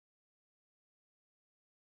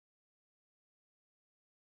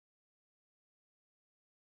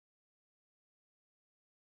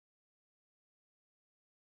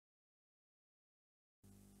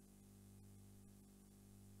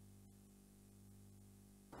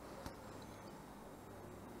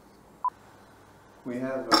We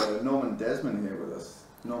have Norman Desmond here with us.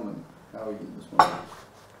 Norman, how are you this morning?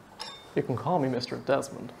 You can call me Mr.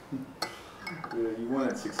 Desmond. You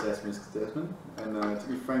wanted success, Mr. Desmond, and to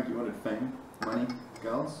be frank, you wanted fame, money,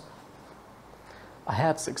 girls. I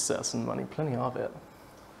had success and money, plenty of it.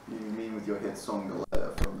 You mean with your hit song, The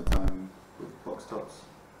Letter, from the time with Box Tops?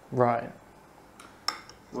 Right.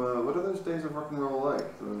 Well, what are those days of rock and roll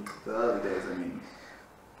like? The early days, I mean.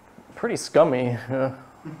 Pretty scummy.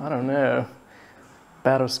 I don't know.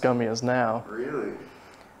 About as scummy as now. Really?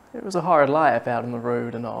 It was a hard life out on the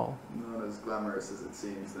road and all. Not as glamorous as it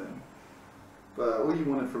seems then. But all you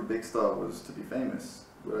wanted from Big Star was to be famous.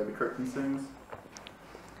 Would I be correct in saying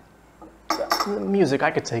this? Music, I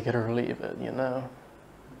could take it or leave it, you know.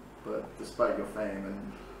 But despite your fame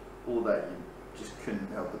and all that, you just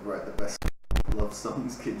couldn't help but write the best love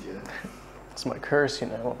songs, could you? It's my curse, you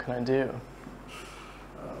know. What can I do?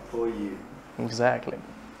 Poor you. Exactly.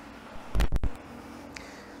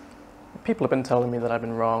 People have been telling me that I've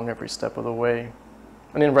been wrong every step of the way.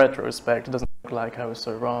 And in retrospect, it doesn't look like I was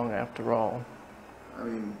so wrong after all. I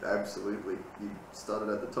mean, absolutely. You started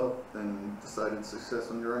at the top, then decided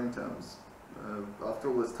success on your own terms.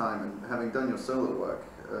 After all this time, and having done your solo work,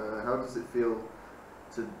 how does it feel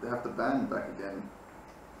to have the band back again?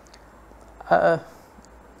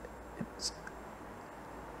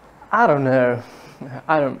 I don't know.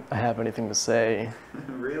 I don't have anything to say.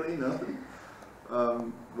 Really? Nothing?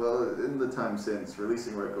 Well, in the time since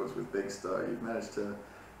releasing records with Big Star, you've managed to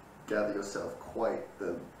gather yourself quite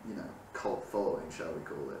the, cult following, shall we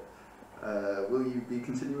call it. Will you be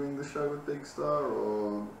continuing the show with Big Star,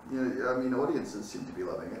 or, audiences seem to be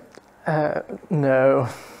loving it? No.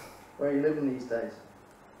 Where are you living these days?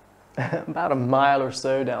 About a mile or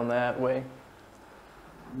so down that way.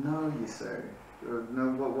 No, you say.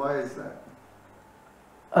 No, why is that?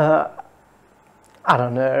 I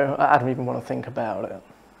don't know. I don't even want to think about it.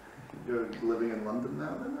 You're living in London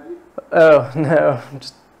now, then, are you? Oh, no.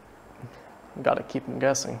 Just gotta keep them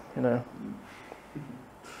guessing, you know.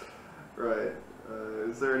 Right.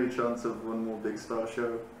 Is there any chance of one more Big Star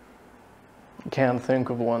show? Can't think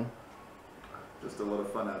of one. Just a lot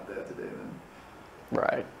of fun out there today, then.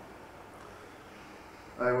 Right.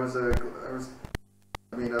 I was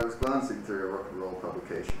glancing through a rock and roll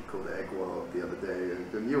publication called Egg the other day.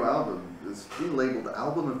 The new album is being labeled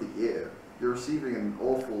Album of the Year. You're receiving an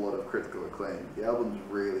awful lot of critical acclaim. The album's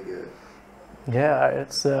really good. Yeah,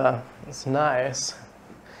 it's nice.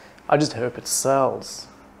 I just hope it sells.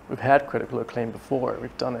 We've had critical acclaim before.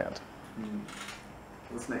 We've done it.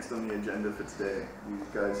 What's next on the agenda for today? You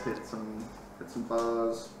guys hit some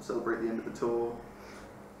bars, celebrate the end of the tour.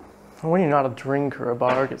 When you're not a drinker, a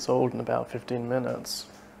bar gets old in about 15 minutes.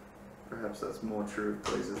 Perhaps that's more true of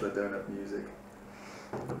places that don't have music.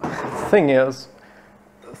 The thing is,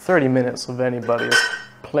 30 minutes of anybody is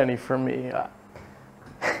plenty for me.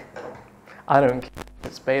 I don't care if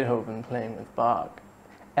it's Beethoven playing with Bach.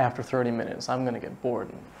 After 30 minutes, I'm going to get bored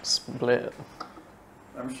and split.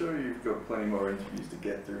 I'm sure you've got plenty more interviews to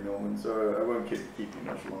get through, Norman, so I won't keep you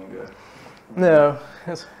much longer. No,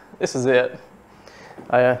 this is it.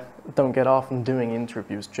 I don't get often doing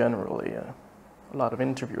interviews generally. A lot of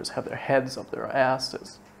interviewers have their heads up their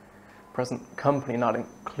asses. Present company not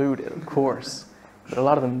included, of course, but a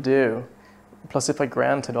lot of them do. Plus, if I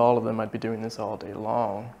granted all of them, I'd be doing this all day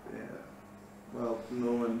long. Yeah. Well,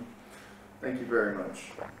 Norman, thank you very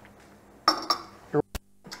much.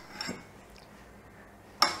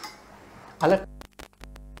 I left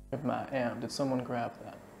with my amp. Did someone grab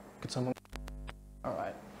that? Could someone? All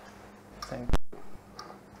right. Thank you.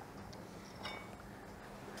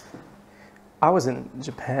 I was in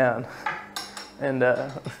Japan, and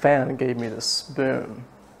a fan gave me this spoon.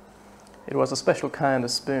 It was a special kind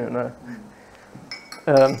of spoon.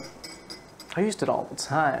 I used it all the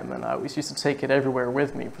time, and I always used to take it everywhere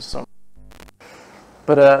with me for some reason.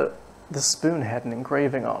 But the spoon had an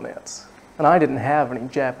engraving on it, and I didn't have any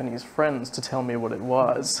Japanese friends to tell me what it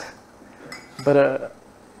was. But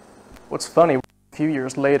what's funny, a few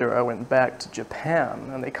years later I went back to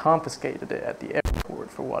Japan, and they confiscated it at the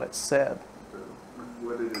airport for what it said.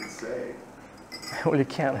 What did it say? Well, you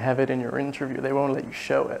can't have it in your interview. They won't let you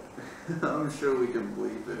show it. I'm sure we can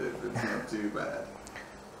believe it if it's not too bad.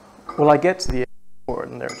 Well, I get to the airport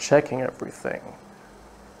and they're checking everything.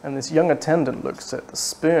 And this young attendant looks at the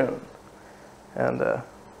spoon and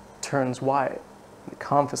turns white. They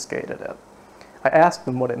confiscated it. I asked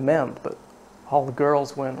them what it meant, but all the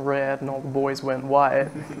girls went red and all the boys went white.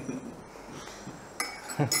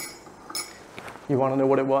 You want to know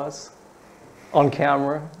what it was? On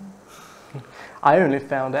camera? I only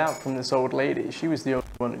found out from this old lady. She was the only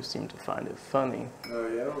one who seemed to find it funny. Oh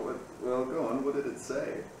yeah? Well, go on. What did it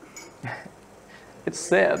say? It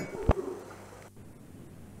said,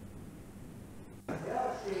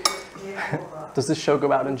 does this show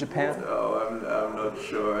go out in Japan? Oh, I'm not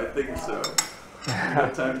sure. I think so. You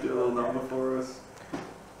got time to do a little number for us?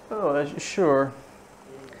 Oh, sure.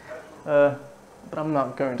 But I'm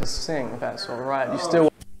not going to sing, if that's all right. You still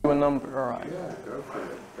want to do a number, all right? Yeah, go for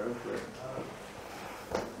it. Go for it.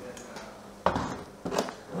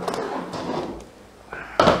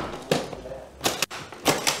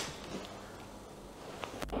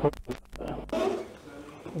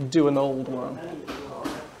 Do an old one.